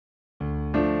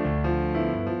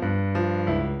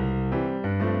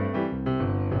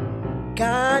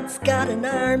God's got an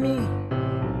army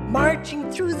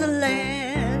marching through the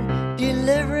land.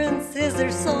 Deliverance is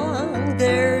their song,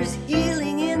 there's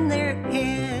healing in their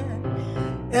hand.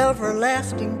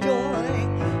 Everlasting joy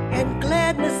and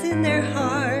gladness in their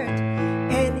heart.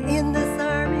 And in this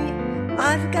army,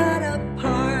 I've got a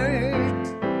part.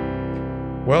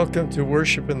 Welcome to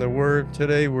Worship in the Word.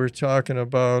 Today we're talking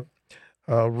about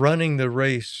running the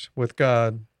race with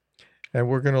God. And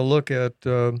we're going to look at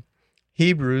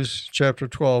Hebrews chapter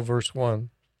 12, verse 1.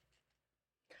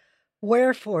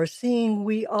 Wherefore, seeing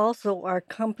we also are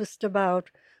compassed about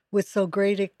with so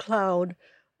great a cloud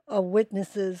of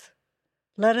witnesses,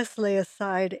 let us lay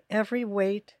aside every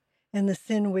weight and the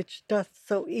sin which doth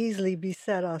so easily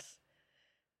beset us,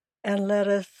 and let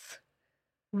us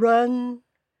run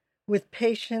with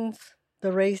patience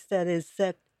the race that is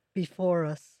set before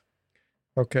us.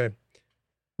 Okay.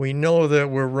 We know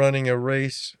that we're running a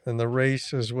race, and the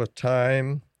race is with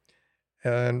time,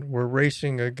 and we're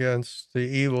racing against the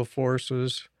evil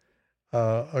forces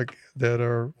that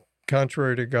are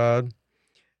contrary to God.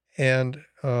 And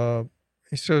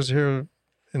he says here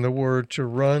in the Word to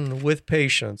run with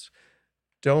patience.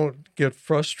 Don't get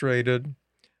frustrated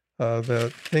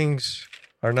that things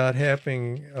are not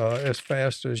happening as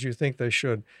fast as you think they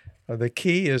should. The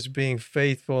key is being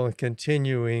faithful and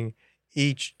continuing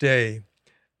each day.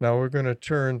 Now we're going to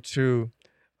turn to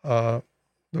the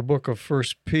book of 1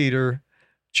 Peter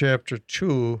chapter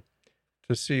 2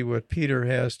 to see what Peter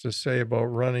has to say about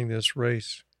running this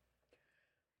race.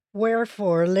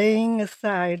 Wherefore, laying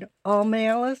aside all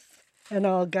malice and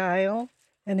all guile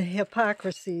and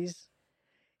hypocrisies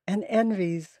and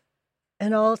envies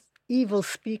and all evil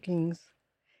speakings,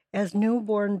 as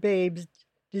newborn babes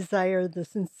desire the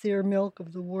sincere milk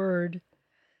of the word,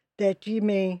 that ye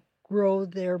may grow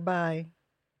thereby.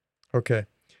 Okay.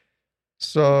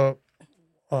 So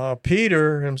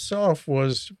Peter himself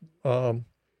was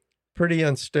pretty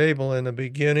unstable in the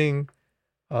beginning.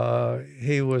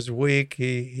 He was weak.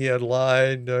 He had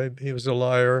lied. He was a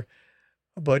liar.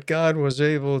 But God was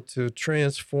able to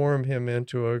transform him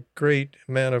into a great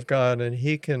man of God, and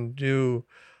he can do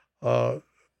the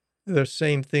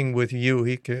same thing with you.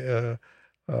 He can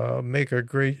make a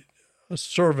great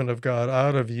servant of God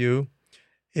out of you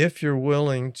if you're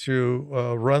willing to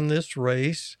run this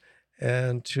race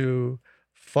and to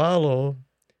follow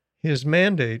his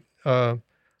mandate.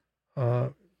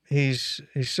 He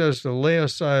says to lay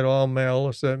aside all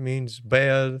malice. That means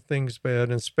bad, things bad.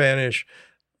 In Spanish,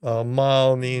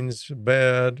 mal means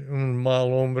bad, un mal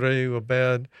hombre, a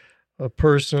bad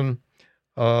person.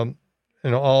 And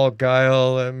all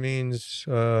guile, that means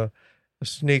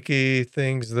sneaky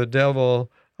things. The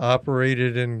devil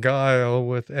operated in guile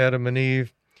with Adam and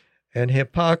Eve. And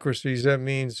hypocrisies, that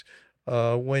means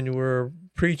when we're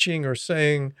preaching or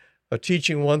saying,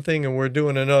 teaching one thing and we're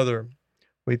doing another,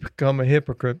 we become a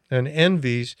hypocrite. And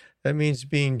envies, that means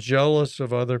being jealous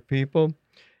of other people.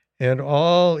 And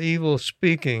all evil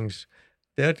speakings,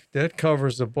 that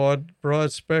covers the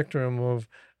broad spectrum of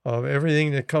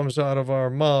everything that comes out of our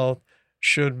mouth.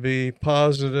 Should be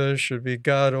positive, should be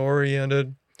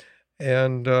God-oriented.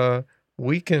 And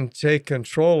we can take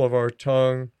control of our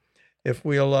tongue if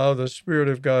we allow the Spirit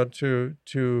of God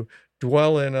to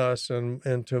dwell in us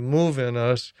and to move in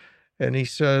us. And he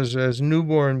says, as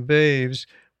newborn babes,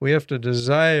 we have to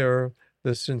desire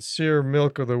the sincere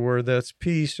milk of the word. That's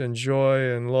peace and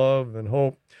joy and love and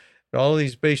hope, all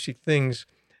these basic things.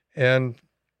 And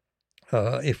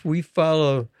if we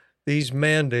follow these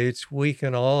mandates, we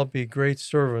can all be great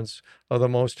servants of the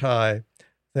Most High.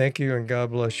 Thank you, and God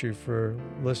bless you for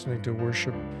listening to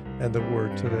Worship and the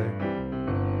Word today.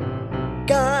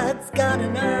 God's got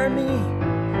an army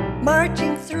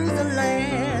marching through the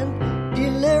land.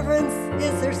 Deliverance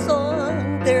is their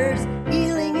song, there's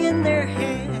healing in their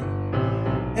hand.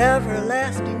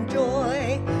 Everlasting